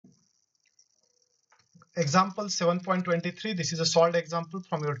Example 7.23. This is a solved example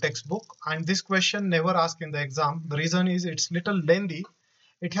from your textbook, and this question never asked in the exam. The reason is it's little lengthy.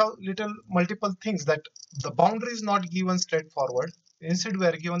 It has little multiple things that the boundary is not given straightforward. Instead, we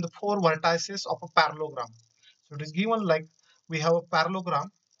are given the 4 vertices of a parallelogram. So it is given like we have a parallelogram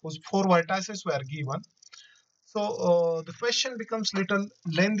whose 4 vertices were given. So the question becomes little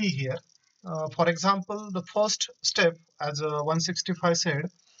lengthy here. For example, the first step, as 165 said,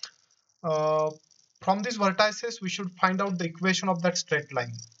 from these vertices, we should find out the equation of that straight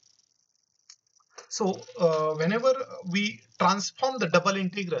line. So whenever we transform the double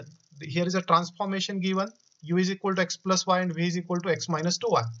integral, here is a transformation given, u is equal to x plus y and v is equal to x minus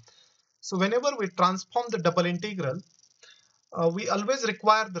 2y. So whenever we transform the double integral, we always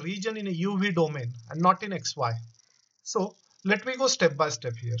require the region in a uv domain and not in xy. So let me go step by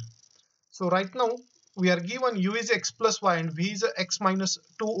step here. So right now we are given u is x plus y and v is x minus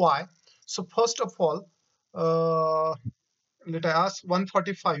 2y. So first of all, let I ask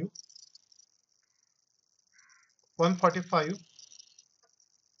 145.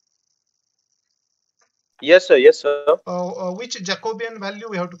 Yes, sir. Yes, sir. Which Jacobian value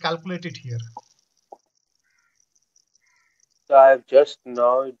we have to calculate it here? So I have just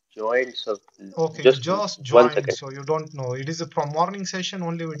now joined. So Okay, just you just 1 joined, second. so you don't know. It is from morning session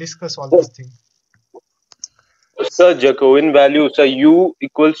only we discuss all these things. Sir, Jacobian value. So u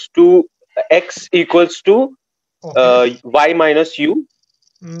equals to x equals to Okay. y minus u.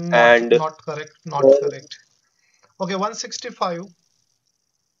 Not correct. Not correct. Okay, 165.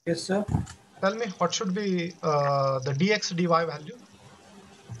 Yes, sir. Tell me what should be the dx dy value?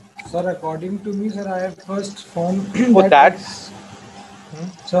 Sir, according to me, sir, I have first formed that x.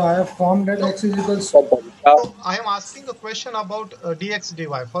 So I have formed that x is equals. So I am asking a question about dx dy.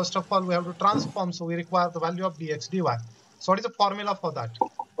 First of all, we have to transform, so we require the value of dx dy. So what is the formula for that?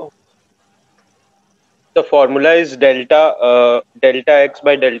 The formula is delta x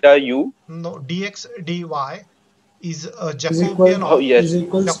by delta u. No, dx dy is a Jacobian of is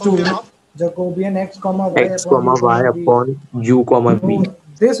equals Jacobian to of Jacobian x comma y x comma y upon u comma v. No,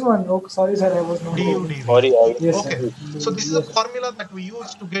 this one. Oh, sorry, sir, I was not. du dv. Sorry. Yes, Okay. sir. So this is a formula that we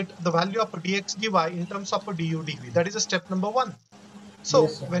use to get the value of dx dy in terms of a du dv. That is a step number 1. So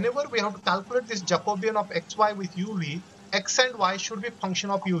Yes, sir. whenever we have to calculate this Jacobian of xy with uv, x and y should be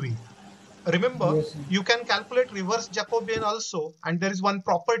function of uv. Remember, Yes, sir. you can calculate reverse Jacobian also, and there is one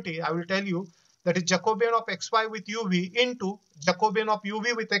property I will tell you, that is Jacobian of xy with uv into Jacobian of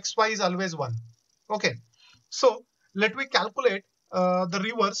uv with xy is always 1. Okay, so let me calculate the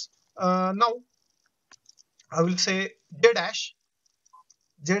reverse. Now I will say j dash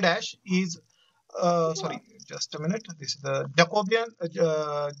is sorry, just a minute. This is the Jacobian.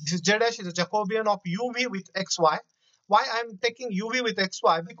 This is j dash is a Jacobian of uv with xy. Why I am taking uv with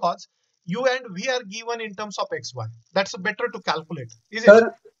xy? Because u and v are given in terms of xy. That's better to calculate, is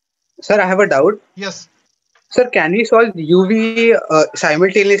it? Sir, I have a doubt. Yes. Sir, can we solve uv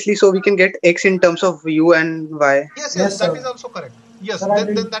simultaneously so we can get x in terms of u and y? Yes, Yes, that sir. is also correct. Yes, Sir,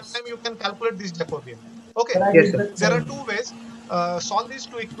 then that time you can calculate this Jacobian. Okay. Sir, Yes, sir. There are two ways. Solve these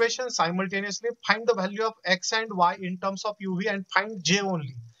two equations simultaneously. Find the value of x and y in terms of uv and find j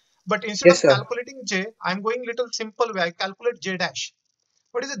only. But instead Yes, of sir. calculating j, I am going little simple way. I calculate j dash.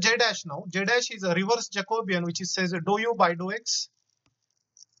 What is a j dash now? J dash is a reverse Jacobian, which is says dou u by dou x,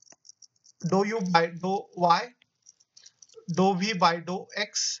 dou u by dou y, dou v by dou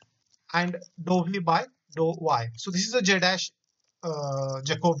x, and dou v by dou y. So this is a j dash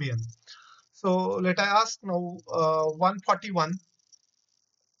Jacobian. So let I ask now 141.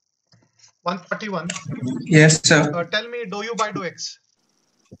 141. Yes, sir. Tell me dou u by dou x.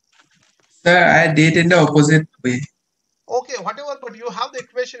 Sir, I did in the opposite way. Okay, whatever, but you have the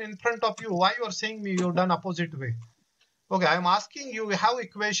equation in front of you. Why you are saying me you done opposite way? Okay, I am asking you have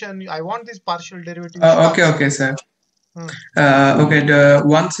equation. I want this partial derivative. Okay, sir. Okay, the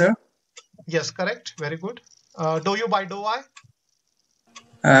one, sir. Yes, correct. Very good. Dou u by dou y.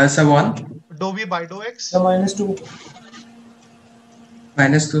 Sir, 1. Dou v by dou x. Minus 2.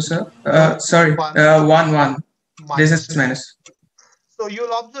 Minus 2, sir. Sorry, 1. This is minus. So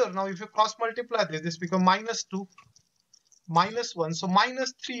you'll observe now if you cross multiply this becomes minus 2, minus 1. So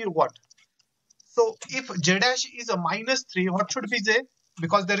minus 3 you got. So if j dash is a minus 3, what should be j?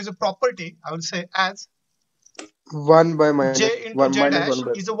 Because there is a property, I will say as 1 by minus j into 1 j minus dash 1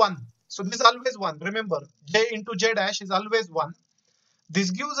 by. is a 1. So this is always 1. Remember, j into j dash is always 1.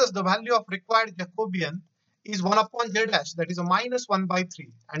 This gives us the value of required Jacobian is 1 upon j dash, that is a minus 1 by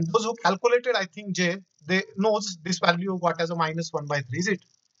 3. And those who calculated, I think j, they knows this value got as a minus 1 by 3, is it?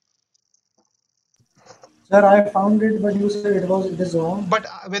 Sir, I found it, but you said it is wrong. But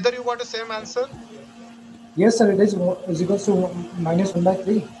whether you got the same answer? Yes, sir. It is equals to minus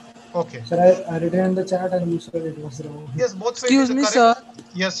 1/3. Okay. Sir, I written in the chat and you said it was wrong. Yes, both way it Excuse is me, correct. sir.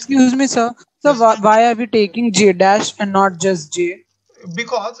 Yes. Excuse me, sir. So Yes. why are we taking J dash and not just J?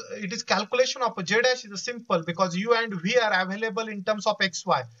 Because it is calculation of J dash is simple because u and v are available in terms of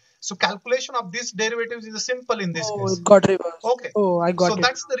xy. So calculation of these derivatives is simple in this Oh, case. it got reversed. Okay. Oh, I So got it.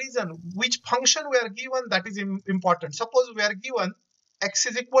 that's the reason which function we are given, that is important. Suppose we are given x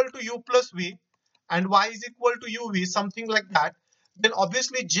is equal to u plus v and y is equal to uv, something like that. Then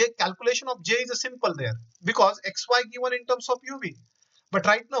obviously calculation of j is simple there because xy given in terms of uv. But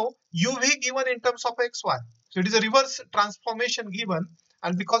right now uv given in terms of xy. So it is a reverse transformation given,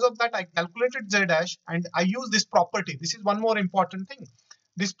 and because of that I calculated z dash and I use this property. This is one more important thing.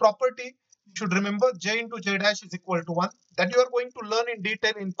 This property you should remember, j into j dash is equal to 1, that you are going to learn in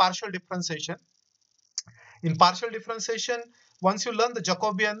detail in partial differentiation. In partial differentiation, once you learn the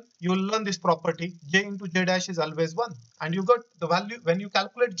Jacobian, you will learn this property, j into j dash is always 1, and you got the value. When you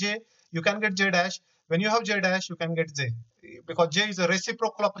calculate j, you can get j dash. When you have j dash, you can get j, because j is a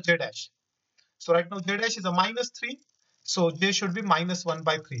reciprocal of j dash. So right now j dash is a minus 3, so j should be minus 1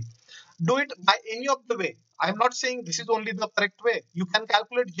 by 3. Do it by any of the way. I am not saying this is only the correct way. You can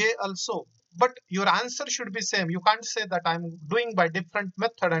calculate j also, but your answer should be same. You can't say that I'm doing by different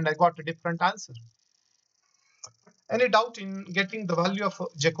method and I got a different answer. Any doubt in getting the value of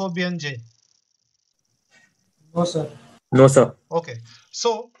Jacobian j? No, sir. No, sir. Okay,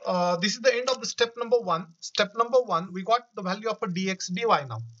 so this is the end of the step number 1. Step number 1, we got the value of a dx dy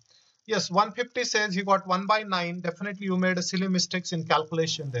now. Yes, 150 says he got 1 by 9. Definitely you made a silly mistakes in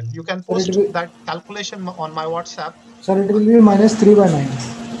calculation then. You can post that calculation on my WhatsApp. Sir, it will be minus 3 by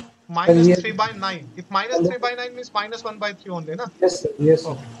 9. Minus 3 by 9. If minus 3 by 9 means minus 1 by 3 only, na? Yes, sir. Yes,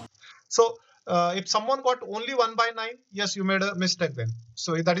 sir. Okay. So if someone got only 1 by 9, yes, you made a mistake then.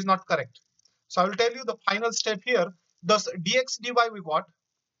 So that is not correct. So I will tell you the final step here. Thus dx dy we got.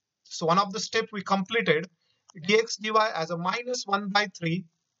 So one of the steps we completed, dx dy as a minus 1 by 3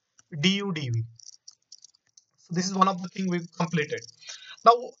 du dv. So this is one of the thing we completed.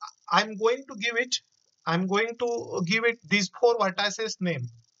 Now I'm going to give it these 4 vertices name.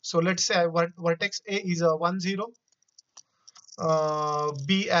 So let's say vertex A is a 1 0,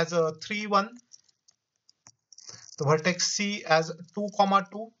 B as a 3 1, the vertex C as 2 comma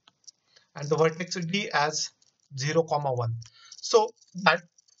 2, and the vertex D as 0 comma 1. So that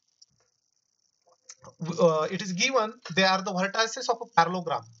it is given they are the vertices of a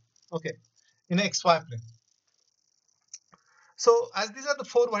parallelogram, okay, in a xy plane. So as these are the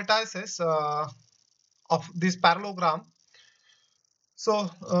 4 vertices of this parallelogram, so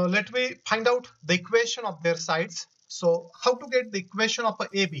let me find out the equation of their sides. So how to get the equation of a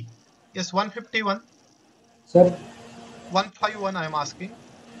AB? Yes, 151. Sir. 151 I am asking.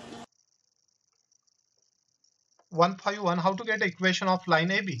 151, how to get the equation of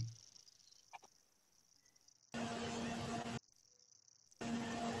line AB?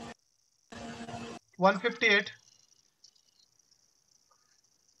 $158.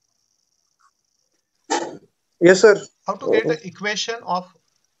 Yes, sir. How to get the equation of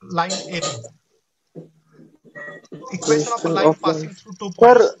line AB? Equation of a line passing through 2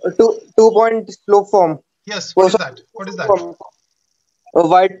 points. Sir, 2-point slope form. Yes, what is that? What is that?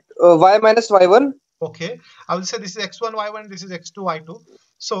 Y minus y1. Okay, I will say this is x1 y1, this is x2 y2.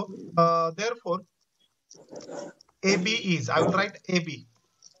 So therefore AB is, I will write AB.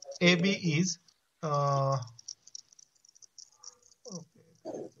 AB is okay,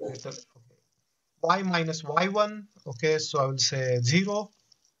 y minus y1. Okay, so I will say 0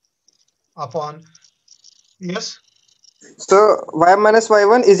 upon, yes. So y minus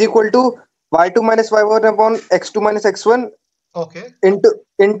y1 is equal to y2 minus y1 upon x2 minus x1. Okay.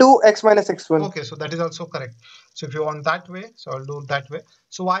 Into x minus x1. Okay, so that is also correct. So if you want that way, so I'll do that way.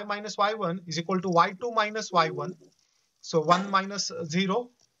 So y minus y1 is equal to y2 minus y1. So 1 minus 0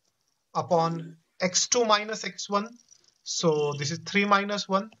 upon x2 minus x1. So this is 3 minus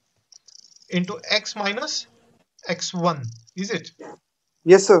 1 into x minus x1. Is it?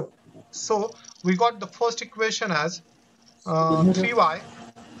 Yes, sir. So we got the first equation as 3y.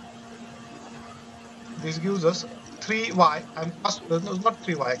 This gives us 3y. No, not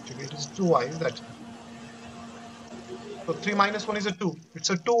 3y actually. It is 2y. Is that? So 3 minus 1 is a 2. It's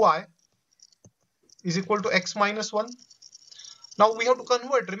a 2y is equal to x minus 1. Now we have to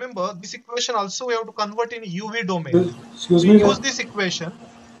convert. Remember, this equation also we have to convert in UV domain. Excuse me, use this equation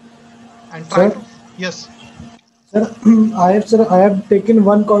and try to. Yes. Sir, I have taken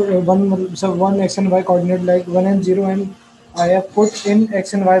one x and y coordinate like 1 and 0 and I have put in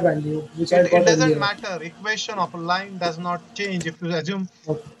x and y value, which I It got doesn't earlier. matter. Equation of a line does not change if you assume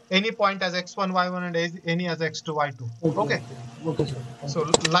Okay. any point as x1, y1 and any as x2, y2. Okay. Okay, sir. So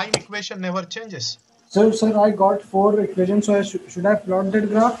line equation never changes. So, sir, I got 4 equations. So, should I plot that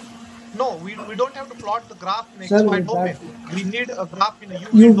graph? No, we don't have to plot the graph in Sir, XY domain. that We need a graph in a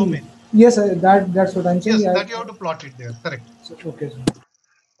UV UV. domain. Yes, sir, that's what I'm saying. Yes, Yeah. that you have to plot it there. Correct. Okay, sir.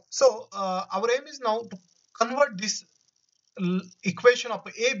 So our aim is now to convert this equation of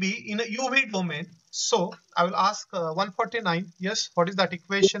AB in a UV domain. So I will ask 149. Yes, what is that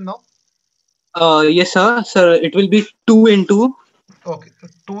equation now? Yes, sir. Sir, it will be 2 into. Okay,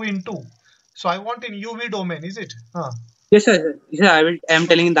 2 into. So I want in UV domain, is it? Yes, sir. Yes, sir. I am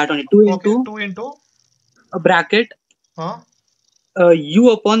telling that only. 2 Okay, into 2 into a bracket. huh?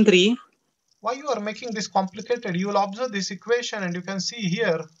 U upon 3. Why you are making this complicated? You will observe this equation and you can see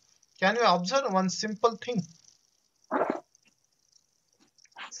here. Can you observe one simple thing?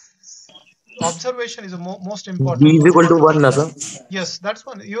 Observation is the most important. B is equal to 1, na, sir? Yes, that's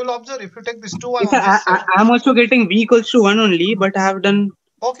one. You will observe if you take this 2y Yes, on sir. this side. I am also getting V equals to 1 only, but I have done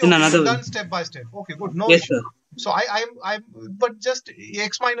Okay, in okay, another you've way. done step by step. Okay, good, no Yes, issue. sir. So but just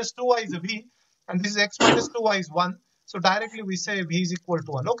x minus 2y is a v, and this is x minus 2y is 1. So directly we say v is equal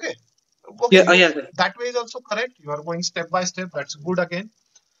to 1. Okay, okay, Yeah, yeah, sir. that way is also correct. You are going step by step. That's good again.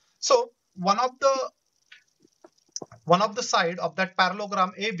 So one of the side of that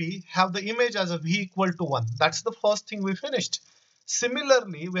parallelogram AB have the image as a v equal to 1. That's the first thing we finished.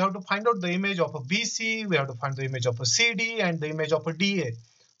 Similarly, we have to find out the image of a BC, we have to find the image of a CD and the image of a DA.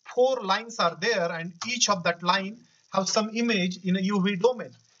 4 lines are there and each of that line have some image in a UV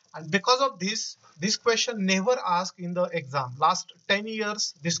domain. And because of this question never asked in the exam. Last 10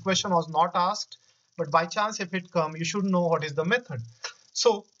 years, this question was not asked, but by chance if it come, you should know what is the method.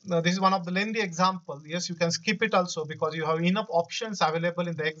 So this is one of the lengthy example. Yes, you can skip it also because you have enough options available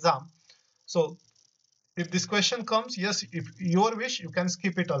in the exam. So if this question comes, yes, if your wish, you can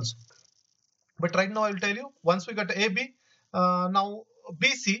skip it also. But right now I will tell you, once we got AB, now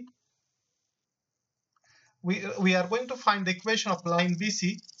BC, we are going to find the equation of line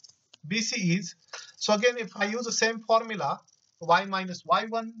BC. BC is, so again, if I use the same formula, y minus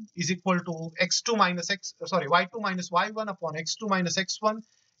y1 is equal to x2 minus y2 minus y1 upon x2 minus x1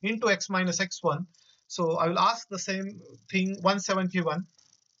 into x minus x1. So I will ask the same thing, 171,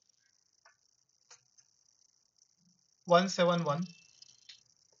 171,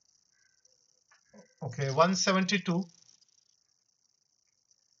 okay, 172.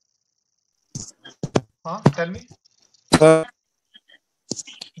 Tell me.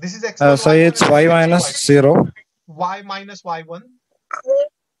 This is x1, So y1 it's and y this is minus x2, y2. 0. Y minus y1.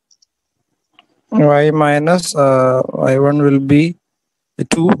 Y minus y1 will be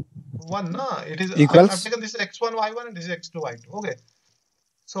 2. 1, no? It is, I've Equals. taken this x1, y1 and this is x2, y2. Okay.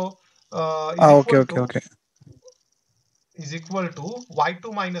 So Okay. Is equal to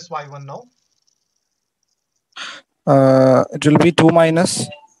y2 minus y1 now. It will be 2 minus.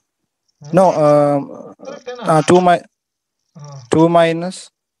 No, Correct, na? 2 minus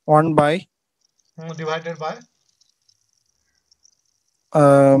 1 by Divided by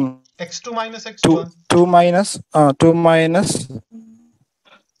x2 minus x1. 2 minus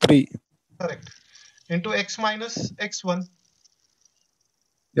 3. Correct. Into x minus x1.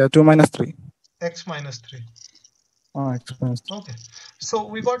 Yeah, 2 minus 3. X minus 3. X minus 3. Okay. So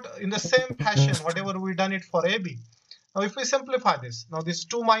we got in the same fashion whatever we done it for AB. Now if we simplify this, now this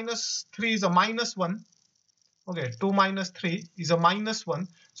 2 minus 3 is a minus 1. Okay, 2 minus 3 is a minus 1.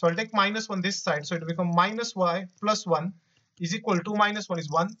 So I'll take minus 1 this side. So it will become minus y plus 1 is equal to 2 minus 1 is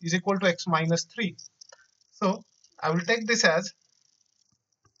 1 is equal to x minus 3. So I will take this as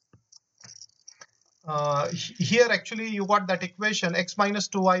here actually you got that equation x minus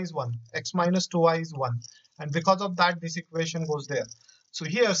 2y is 1. X minus 2y is 1. And because of that this equation goes there. So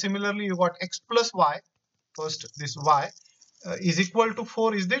here similarly you got x plus y. First this y is equal to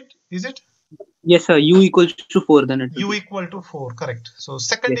 4. Is it? Yes, sir. U equals to 4 then. U equal to 4. Correct. So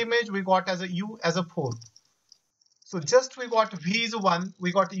second image we got as a u as a 4. So just we got v is 1.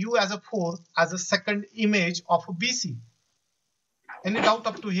 We got u as a 4 as a second image of a BC. Any doubt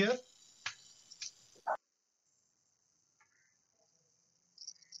up to here?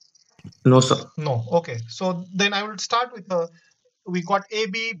 No, sir. No. Okay. So then I will start with we got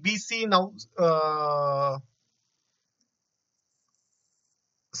AB, BC, now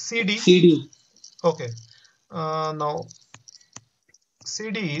CD. CD. Okay. Now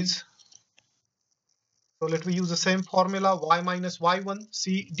CD is, so let me use the same formula, y minus y1,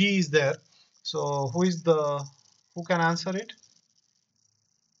 CD is there. So who can answer it?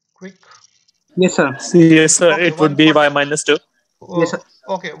 Quick. Yes, sir. Yes, sir. Okay, It would be y 140. minus 2. Yes, sir.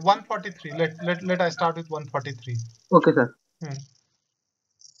 Okay, 143. Let I start with 143. Okay, sir.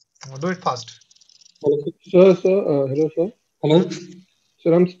 Do it fast. Hello, sir. Hello.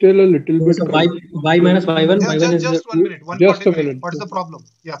 Sir, I'm still a little So bit y minus y1. Y1 is Just 1 minute. just a 143. minute. What's the problem?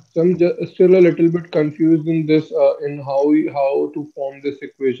 Yeah. So I'm still a little bit confused in this, in how to form this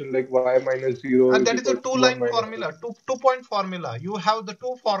equation, like y minus 0 And is that is a equal to 1 two-line minus 2. formula, two-point formula. You have the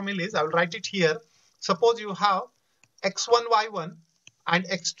two formulas. I will write it here. Suppose you have x1, y1 and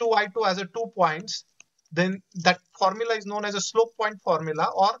x2, y2 as a 2 points. Then that formula is known as a slope point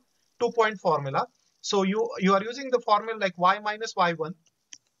formula or two-point formula. So you are using the formula like y minus y1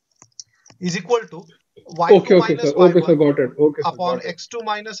 is equal to y2 Okay, minus sir. Okay, sir. y1 Got it. Okay, sir. upon Got it. x2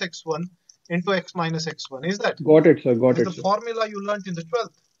 minus x1 into x minus x1. Is that? Got it, sir. Got This it, is the sir. formula you learned in the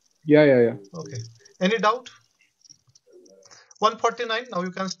 12th. Yeah. Okay. Any doubt? 149. Now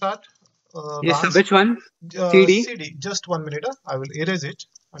you can start. Yes, sir. Which one? CD? CD. Just 1 minute. I will erase it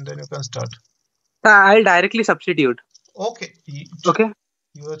and then you can start. I'll directly substitute. Okay. Okay.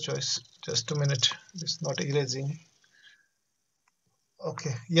 Your choice. Just a minute. It's not erasing.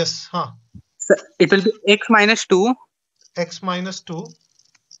 Okay. Yes. So it will be x minus 2 X minus 2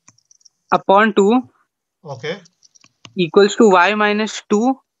 upon 2 okay equals to y minus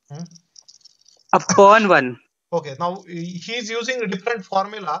 2 Hmm. upon 1. Okay. Now he is using a different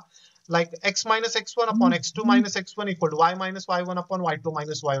formula like x minus x1 upon x2 minus x1 equal to y minus y1 upon y2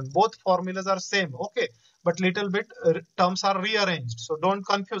 minus y1. Both formulas are same. Okay. But little bit terms are rearranged. So don't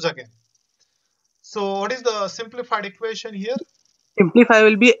confuse again. So what is the simplified equation here? Simplify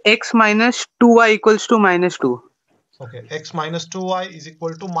will be x minus 2y equals to minus 2. Okay, x minus 2y is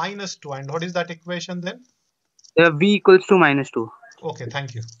equal to minus 2. And what is that equation then? V equals to minus 2. Okay,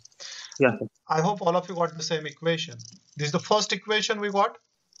 thank you. Yeah. I hope all of you got the same equation. This is the first equation we got.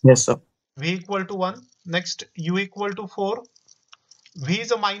 Yes, sir. V equal to 1. Next, u equal to 4. V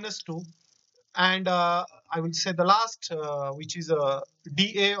is a minus 2. And I will say the last, which is a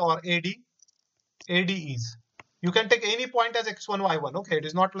dA or AD. AD is. You can take any point as x1, y1. Okay, it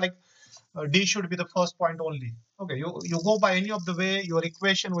is not like D should be the first point only. Okay, you go by any of the way, your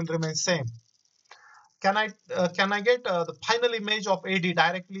equation will remain same. Can I get the final image of AD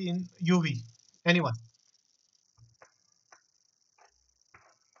directly in UV? Anyone?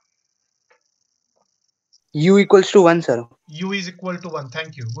 U equals to 1, sir. U is equal to 1.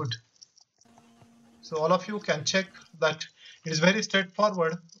 Thank you. Good. So all of you can check that it is very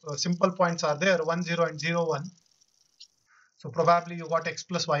straightforward. Simple points are there, 1, 0 and 0, 1. So probably you got x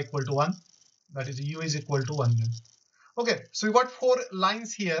plus y equal to 1. That is U is equal to 1 then. Okay, so you got 4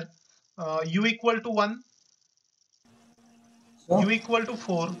 lines here. U equal to 1, Sir? U equal to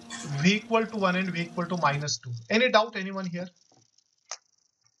 4, V equal to 1 and V equal to minus 2. Any doubt anyone here?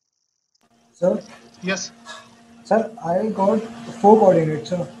 Sir? Yes. Sir, I got 4 coordinates,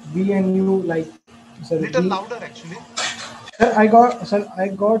 sir. V and U, like, sir. Little V. louder actually. Sir, I got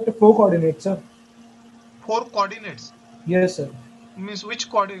 4 coordinates, sir. 4 coordinates. Yes, sir. Means which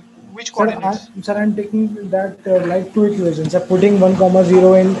coordinates? Sir, I'm taking that like 2 equations. I'm putting 1 comma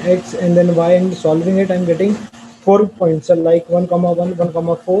 0 in x and then y and solving it. I'm getting 4 points. So like 1 comma 1, 1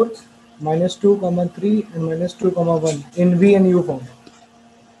 comma 4, minus 2 comma 3 and minus 2 comma 1 in V and U form.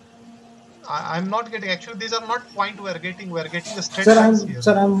 I'm not getting. Actually, these are not point we're getting. We're getting the straight Sir, lines here.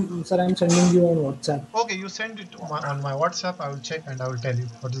 I'm sending you on WhatsApp. Okay, you send it on my WhatsApp. I will check and I will tell you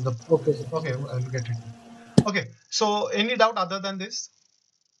what is the. Okay, sir. Okay, I will get it. Okay. So any doubt other than this?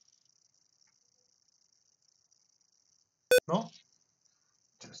 No.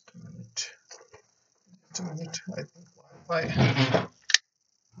 Just a minute. Just a minute. I think Wi-Fi.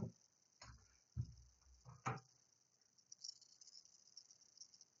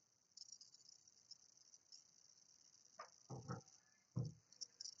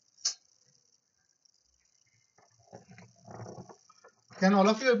 Can all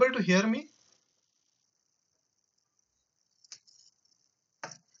of you able to hear me?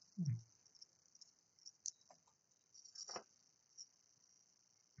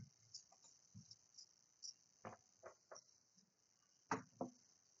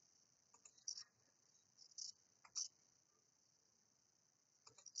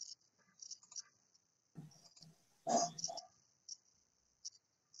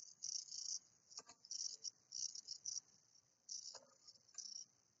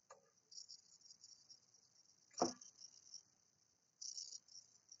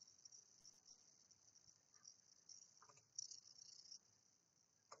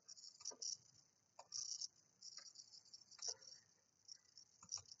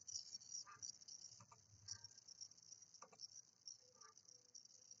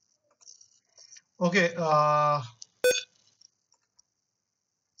 Okay.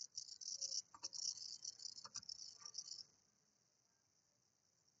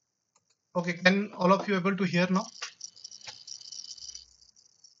 Okay. Can all of you able to hear now?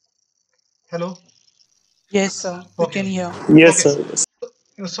 Hello. Yes, sir. We Okay. can hear. Yes, Okay. sir.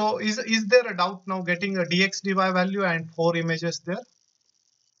 Yes. So is there a doubt now getting a dx dy value and 4 images there?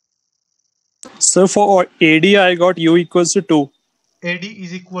 So for AD, I got U equals to 2. AD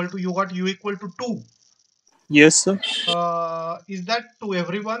is equal to, you got u equal to 2. Yes, sir. Is that to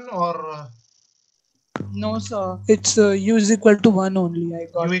everyone or No, sir. It's U is equal to 1 only. I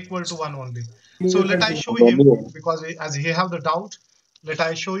got u equal to 1 only? U So equal let I to show him, because as he have the doubt, let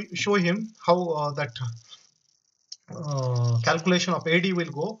I show him how that calculation of AD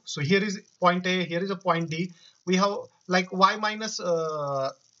will go. So here is point A, here is a point D. We have like y minus,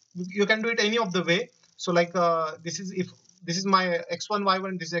 you can do it any of the way. So like this is, if this is my x1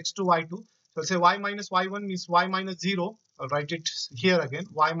 y1, this is x2 y2. So I'll say y minus y1 means y minus 0. I'll write it here again.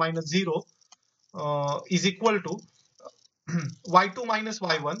 Y minus 0 is equal to y2 minus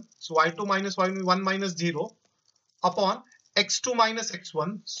y1. So y2 minus y1, 1 minus 0 upon x2 minus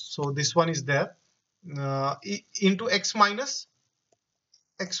x1. So this one is there, into x minus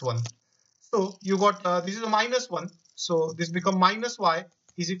x1. So you got, this is a minus 1. So this become minus y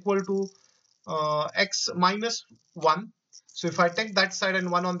is equal to x minus 1. So if I take that side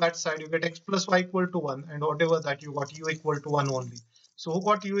and 1 on that side, you get x plus y equal to 1, and whatever that you got u equal to 1 only. So who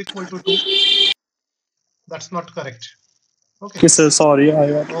got u equal to 2? That's not correct. Okay. Yes, sir. Sorry, I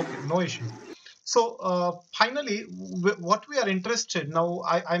got. Okay, no issue. So finally, what we are interested now,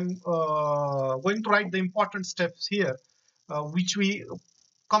 I'm going to write the important steps here, which we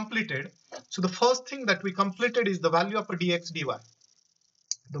completed. So the first thing that we completed is the value of a dx dy.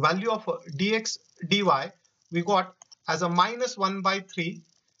 The value of dx dy we got as a minus 1 by 3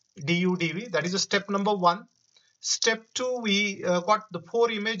 du dv. That is a step number 1. Step 2, we got the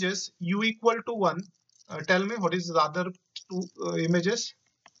 4 images u equal to 1. Tell me what is the other 2 images?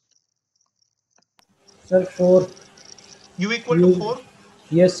 sir 4. U equal to 4.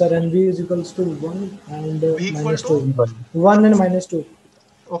 Yes, sir, and v is equals to 1 and V equal minus to 2. 1 and minus 2.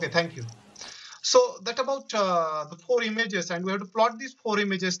 Okay, thank you. So that about the 4 images, and we have to plot these 4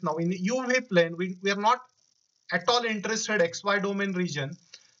 images now in UV plane. We are not at all interested XY domain region,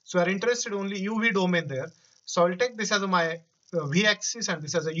 so we are interested only UV domain there. So I'll take this as my V axis and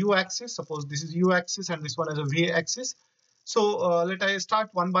this as a U axis. Suppose this is U axis and this one as a V axis. So let I start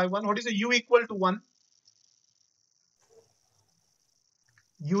one by one. What is a U equal to 1?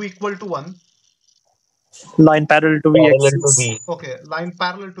 U equal to 1. Line parallel to V axis. Okay, line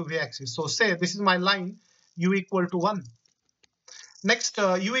parallel to V axis. So say this is my line U equal to 1. Next,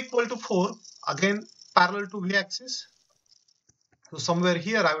 U equal to 4, again parallel to V axis. So somewhere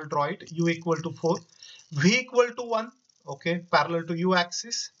here I will draw it, U equal to 4. V equal to 1, okay, parallel to U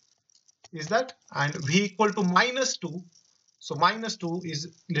axis is that, and V equal to minus 2. So minus 2 is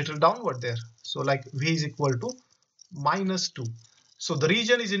little downward there. So like V is equal to minus 2. So the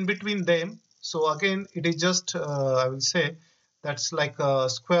region is in between them. So again, it is just, I will say, that's like a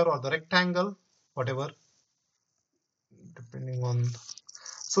square or the rectangle, whatever, depending on.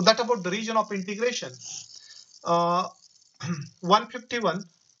 So that about the region of integration. 151.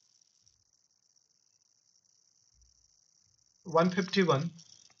 151.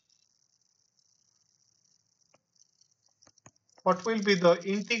 What will be the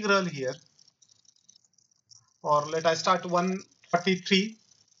integral here? Or let I start 143.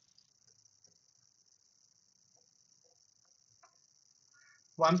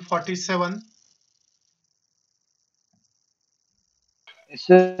 147.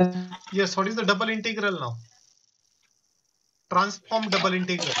 Yes, what is the double integral now? Transform double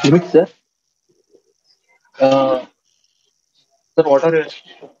integral. Limit, sir. Sir, what are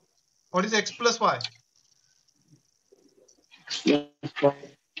What is x plus y? Okay,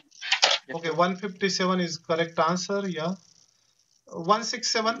 157 is correct answer. Yeah.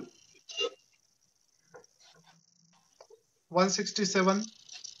 167. 167.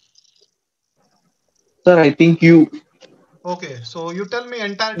 Sir, I think you. Okay, so you tell me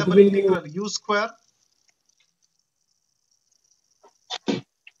entire It double will integral u square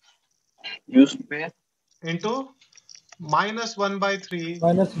U square. into minus 1 by 3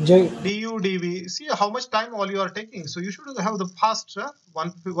 minus j. du dv. See how much time all you are taking. So you should have the fast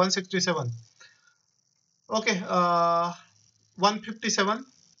 167. Okay, 157.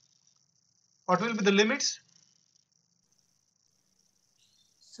 What will be the limits?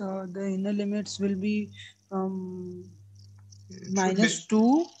 So the inner limits will be It should minus be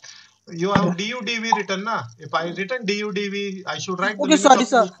 2. You have du dv written, na? If I written du dv, I should write the Okay, limit sorry, of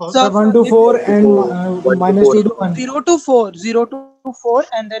sir. u first. Sir, 1 to 4 and minus 2 to 1. 0 to 4, 0 to 4,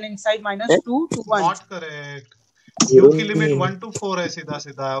 and then inside minus 2 to 1. Not correct. U की limit 1 to 4 है सीधा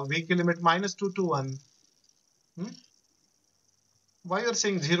सीधा. V की limit minus 2 to 1. Why you are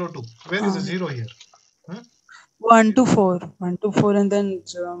saying 0 to? Where is the 0 here? 1 to 4, 1 to 4, and then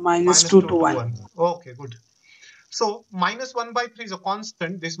minus 2 to 1. Okay, good. So minus 1 by 3 is a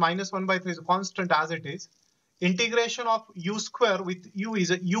constant. This minus 1 by 3 is a constant as it is. Integration of u square with u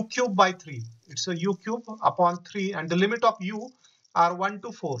is a u cube by 3. It's a u cube upon 3, and the limit of u are 1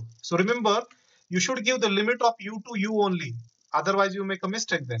 to 4. So remember, you should give the limit of u to u only. Otherwise, you make a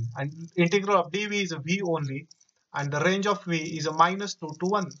mistake then. And integral of dv is a v only, and the range of v is a minus 2 to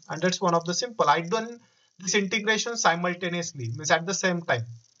 1. And that's one of the simple. I done this integration simultaneously, means at the same time.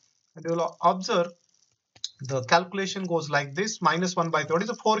 And you will observe the calculation goes like this: minus 1 by 3. What is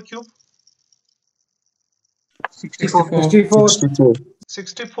the 4 cube? 64.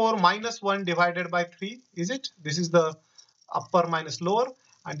 64 minus 1 divided by 3, is it? This is the upper minus lower,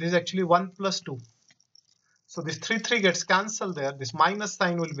 and this is actually 1 plus 2. So this 3 gets cancelled there. This minus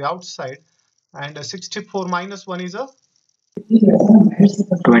sign will be outside, and 64 minus 1 is a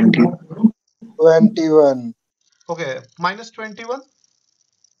 21. Okay, minus 21.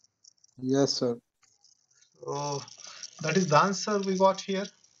 Yes, sir. So that is the answer we got here.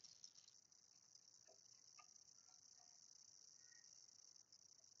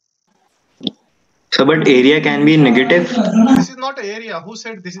 So, but area can be negative. This is not area. Who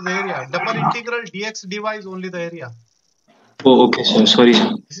said this is area? Double integral dx dy is only the area. Oh, okay, sir. Sorry,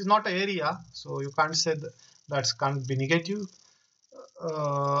 sir. This is not area, so you can't say that can't be negative.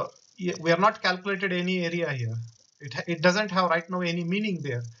 We are not calculated any area here. It doesn't have right now any meaning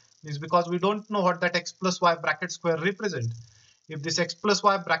there. It's because we don't know what that x plus y bracket square represent. If this x plus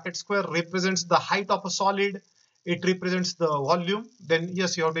y bracket square represents the height of a solid, it represents the volume, then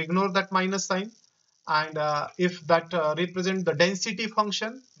yes, you have to ignore that minus sign. And if that represents the density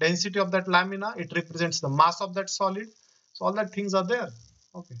function, density of that lamina, it represents the mass of that solid. So all that things are there.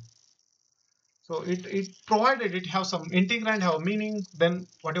 Okay. So it provided it have some integrand have meaning, then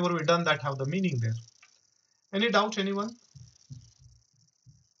whatever we done that have the meaning there. Any doubt, anyone?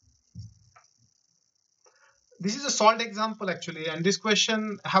 This is a solved example actually, and this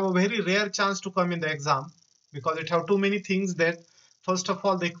question have a very rare chance to come in the exam because it have too many things that first of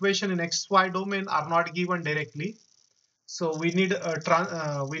all the equation in xy domain are not given directly. So we need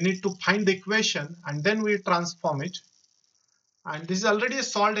to find the equation and then we transform it. And this is already a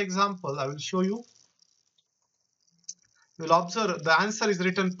solved example. I will show you. You will observe the answer is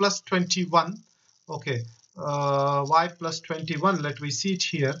written plus 21. Okay, y plus 21. Let me see it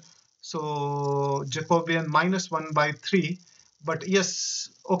here. So Jacobian minus 1 by 3. But yes,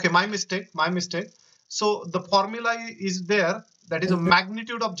 okay, my mistake. So the formula is there. That is a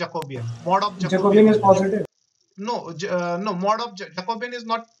magnitude of Jacobian. Mod of Jacobian is positive. No, mod of Jacobian is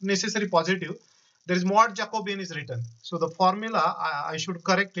not necessarily positive. There is mod Jacobian is written. So the formula, I should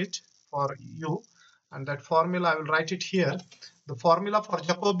correct it for you. And that formula, I will write it here. The formula for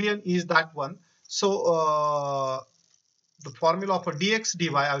Jacobian is that one. So the formula for dx dy,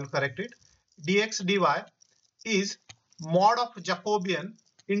 I will correct it. Dx dy is mod of Jacobian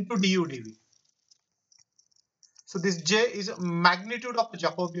into du dv. So this j is magnitude of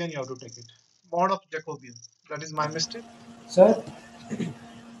Jacobian, you have to take it. Mod of Jacobian. That is my mistake. Sir?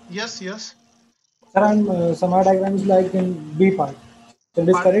 Yes. Sir, and Samar diagram is like in B part. So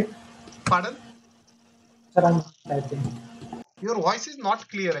this correct? Pardon? Sir, I'm typing. Your voice is not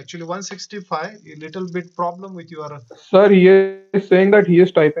clear actually. 165, a little bit problem with your... Sir, he is saying that he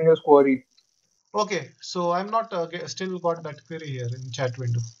is typing his query. Okay, so I'm not still got that query here in chat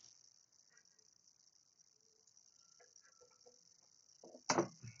window.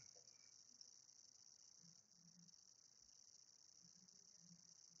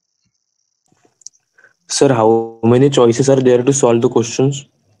 Sir, how many choices are there to solve the questions?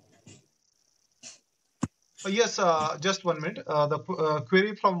 Yes, just 1 minute. The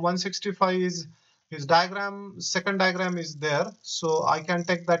query from 165 is his diagram, second diagram is there. So I can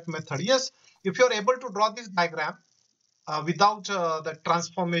take that method. Yes, if you're able to draw this diagram without the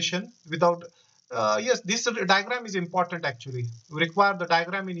transformation, without... yes, this diagram is important actually. We require the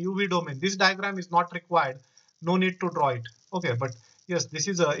diagram in UV domain. This diagram is not required. No need to draw it. Okay, but yes, this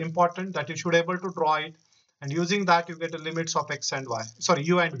is important that you should able to draw it. And using that, you get the limits of x and y. Sorry,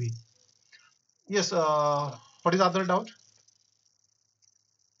 u and v. Yes, what is the other doubt?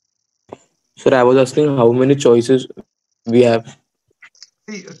 Sir, I was asking how many choices we have.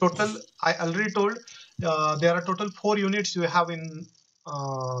 See, total, I already told there are total 4 units you have in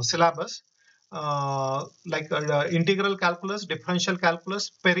syllabus, like integral calculus, differential calculus,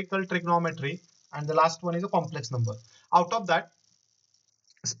 spherical trigonometry, and the last one is a complex number. Out of that,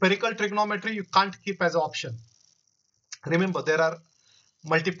 spherical trigonometry you can't keep as an option. Remember, there are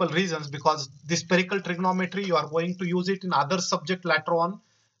multiple reasons, because this spherical trigonometry you are going to use it in other subject later on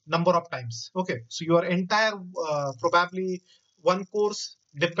number of times. Okay, so your entire probably one course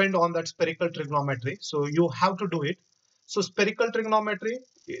depend on that spherical trigonometry, so you have to do it. So spherical trigonometry,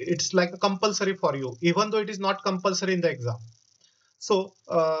 it's like a compulsory for you, even though it is not compulsory in the exam. So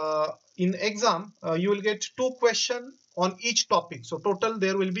in exam you will get 2 questions on each topic, so total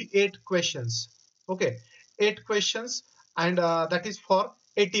there will be 8 questions. Okay, 8 questions, and that is for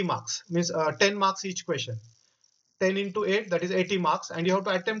 80 marks, means 10 marks each question. 10 into 8, that is 80 marks, and you have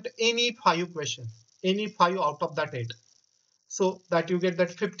to attempt any 5 questions, any 5 out of that 8, so that you get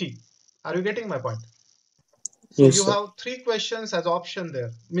that 50. Are you getting my point? So Yes, you sir. have 3 questions as option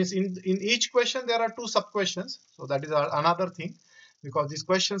there, means in each question there are 2 sub questions, so that is another thing, because these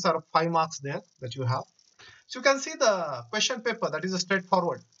questions are 5 marks there that you have. So you can see the question paper, that is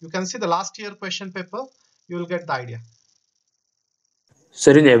straightforward. You can see the last year question paper, you will get the idea.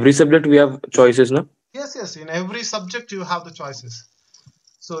 Sir, in every subject we have choices, no? Yes, in every subject you have the choices,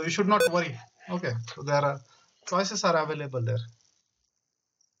 so you should not worry. Okay, so there are choices are available there.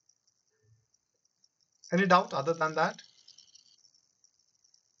 Any doubt other than that?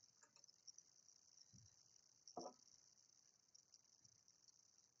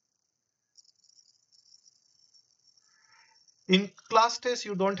 In class test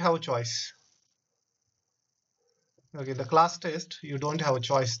you don't have a choice. Okay, the class test you don't have a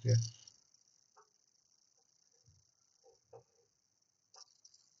choice there.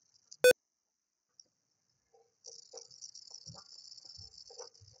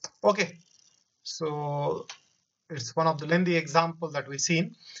 Okay, so it's one of the lengthy example that we've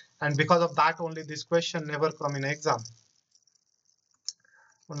seen, and because of that only this question never come in exam.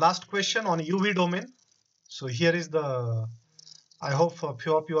 One last question on UV domain. So here is the, I hope a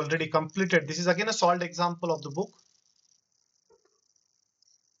few of you already completed. This is again a solved example of the book.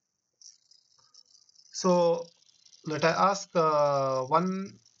 So let I ask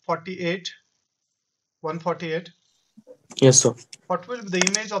 148. Yes, sir. What will be the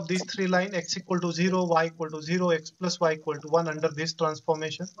image of these 3 lines, x equal to 0, y equal to 0, x plus y equal to 1 under this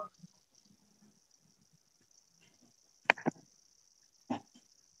transformation?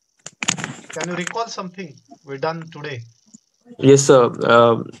 Can you recall something we done today? Yes, sir.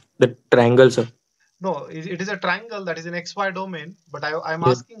 The triangle, sir. No, it is a triangle that is in xy domain, but I'm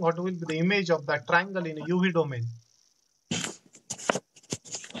Yes. asking what will be the image of that triangle in a UV domain?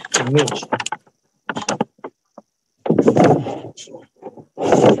 Image.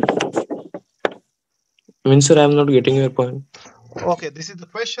 Means, sir, I'm not getting your point. Okay, this is the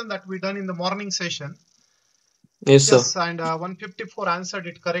question that we done in the morning session. Yes, sir. Yes, and 154 answered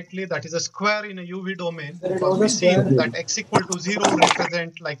it correctly. That is a square in a UV domain, Sir, it because was we a seen square. that x equal to 0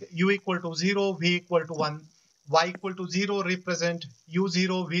 represent like u equal to 0, v equal to 1, y equal to 0 represent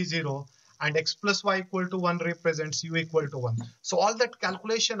u0, v0, and x plus y equal to 1 represents u equal to 1. So all that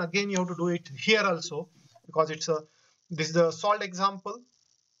calculation again you have to do it here also, because it's a, this is the solved example.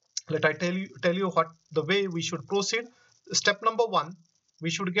 Let I tell you what the way we should proceed. Step number 1, we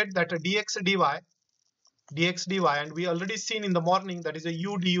should get that a dx dy, and we already seen in the morning that is a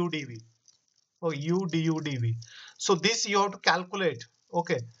u du dv. Oh, u du dv. So this you have to calculate.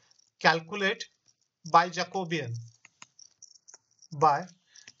 Okay, calculate by Jacobian.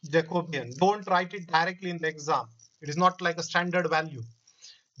 Don't write it directly in the exam. It is not like a standard value.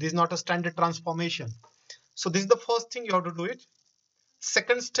 This is not a standard transformation. So this is the first thing you have to do it.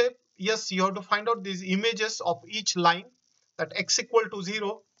 Second step, yes, you have to find out these images of each line, that x equal to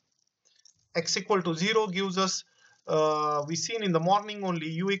 0. X equal to 0 gives us, we seen in the morning only,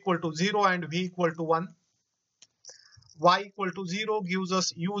 u equal to 0 and v equal to 1. Y equal to 0 gives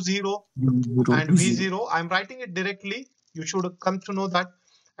us u0 and v0. I'm writing it directly. You should come to know that.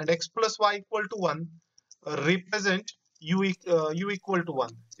 And x plus y equal to 1 represent u equal to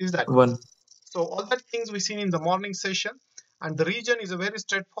 1. Is that? 1. So all that things we seen in the morning session, and the region is a very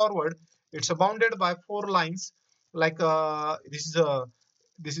straightforward. It's bounded by 4 lines. Like this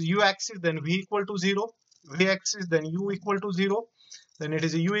is u axis, then v equal to 0, v axis, then u equal to 0, then it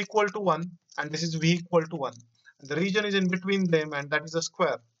is a u equal to 1, and this is v equal to 1. And the region is in between them, and that is a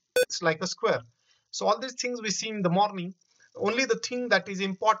square. It's like a square. So all these things we see in the morning. Only the thing that is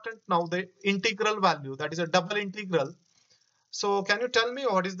important now, the integral value, that is a double integral. So can you tell me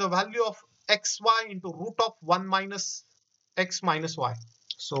what is the value of xy into root of 1 minus x minus y?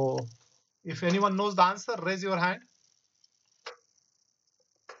 So if anyone knows the answer, raise your hand.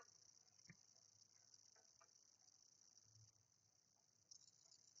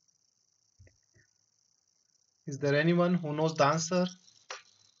 Is there anyone who knows the answer?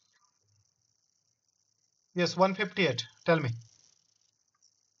 Yes, 158. Tell me.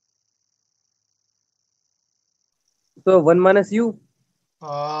 So 1 minus u.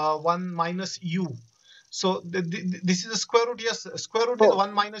 1 minus u. So this is a square root. Yes, square root is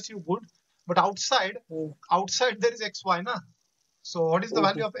 1 minus u. Good. But outside there is xy, na? So what is the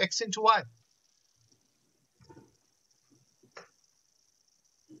value of x into y?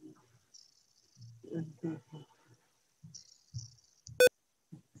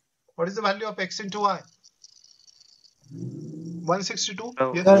 What is the value of x into y? 162.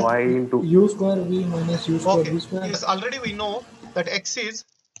 Yes. Y into u square v minus u square v square. Yes, already we know that x is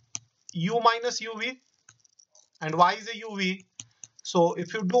u minus uv and y is a uv. So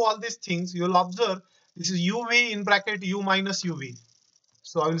if you do all these things, you will observe this is uv in bracket u minus uv.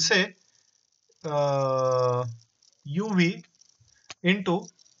 So I will say uv into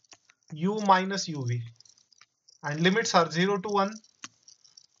u minus uv, and limits are 0 to 1,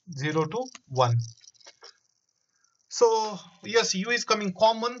 0 to 1. So yes, u is coming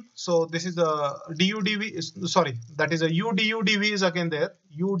common. So this is a du dv. Sorry, that is a u du dv is again there.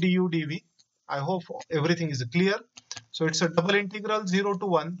 U du dv. I hope everything is clear. So it's a double integral 0 to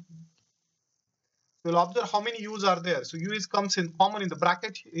 1. You'll observe how many u's are there. So u is comes in common in the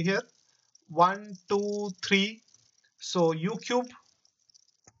bracket here. 1, 2, 3. So u cube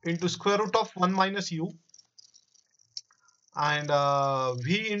into square root of 1 minus u, and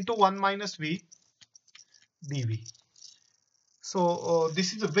v into 1 minus v dv. So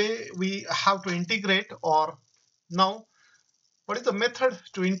this is the way we have to integrate. Or now, what is the method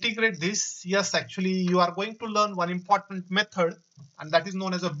to integrate this? Yes, actually you are going to learn one important method, and that is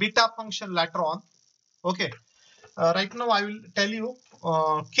known as a beta function later on. Okay. Right now I will tell you,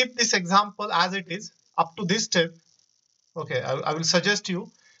 keep this example as it is up to this step. Okay, I will suggest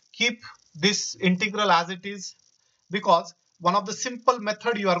you keep this integral as it is, because one of the simple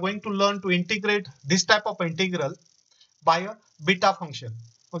method you are going to learn to integrate this type of integral by a beta function.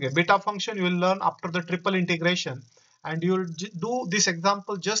 Okay, beta function you will learn after the triple integration, and you will do this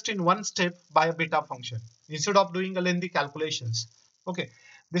example just in one step by a beta function instead of doing a lengthy calculations. Okay,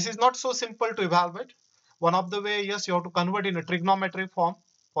 this is not so simple to evaluate. One of the way, yes, you have to convert in a trigonometric form.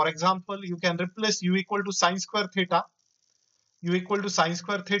 For example, you can replace u equal to sine square theta. U equal to sine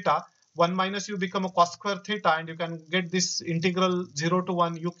square theta. 1 minus u become a cos square theta, and you can get this integral 0 to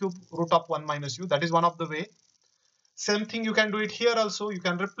 1 u cube root of 1 minus u. That is one of the way. Same thing you can do it here also. You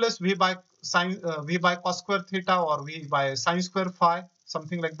can replace v by cos square theta or v by sine square phi,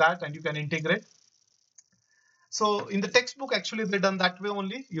 something like that, and you can integrate. So in the textbook, actually they done that way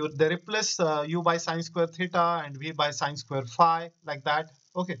only. They replace u by sine square theta and v by sine square phi, like that.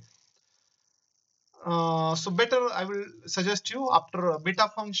 Okay. So better, I will suggest you after a beta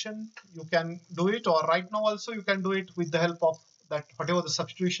function you can do it, or right now also you can do it with the help of that whatever the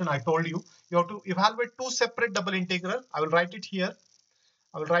substitution I told you. You have to evaluate two separate double integral. I will write it here.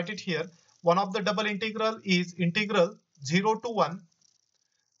 One of the double integral is integral 0 to 1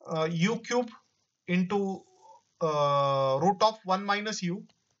 u cube into root of 1 minus u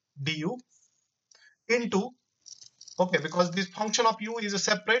du into, okay, because this function of u is a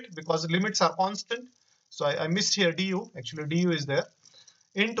separate because limits are constant. So I missed here du. Actually du is there,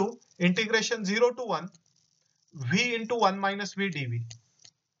 into integration 0 to 1 v into 1 minus v dv.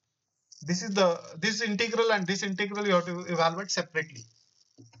 This is this integral and this integral you have to evaluate separately,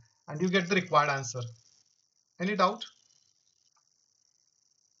 and you get the required answer. Any doubt?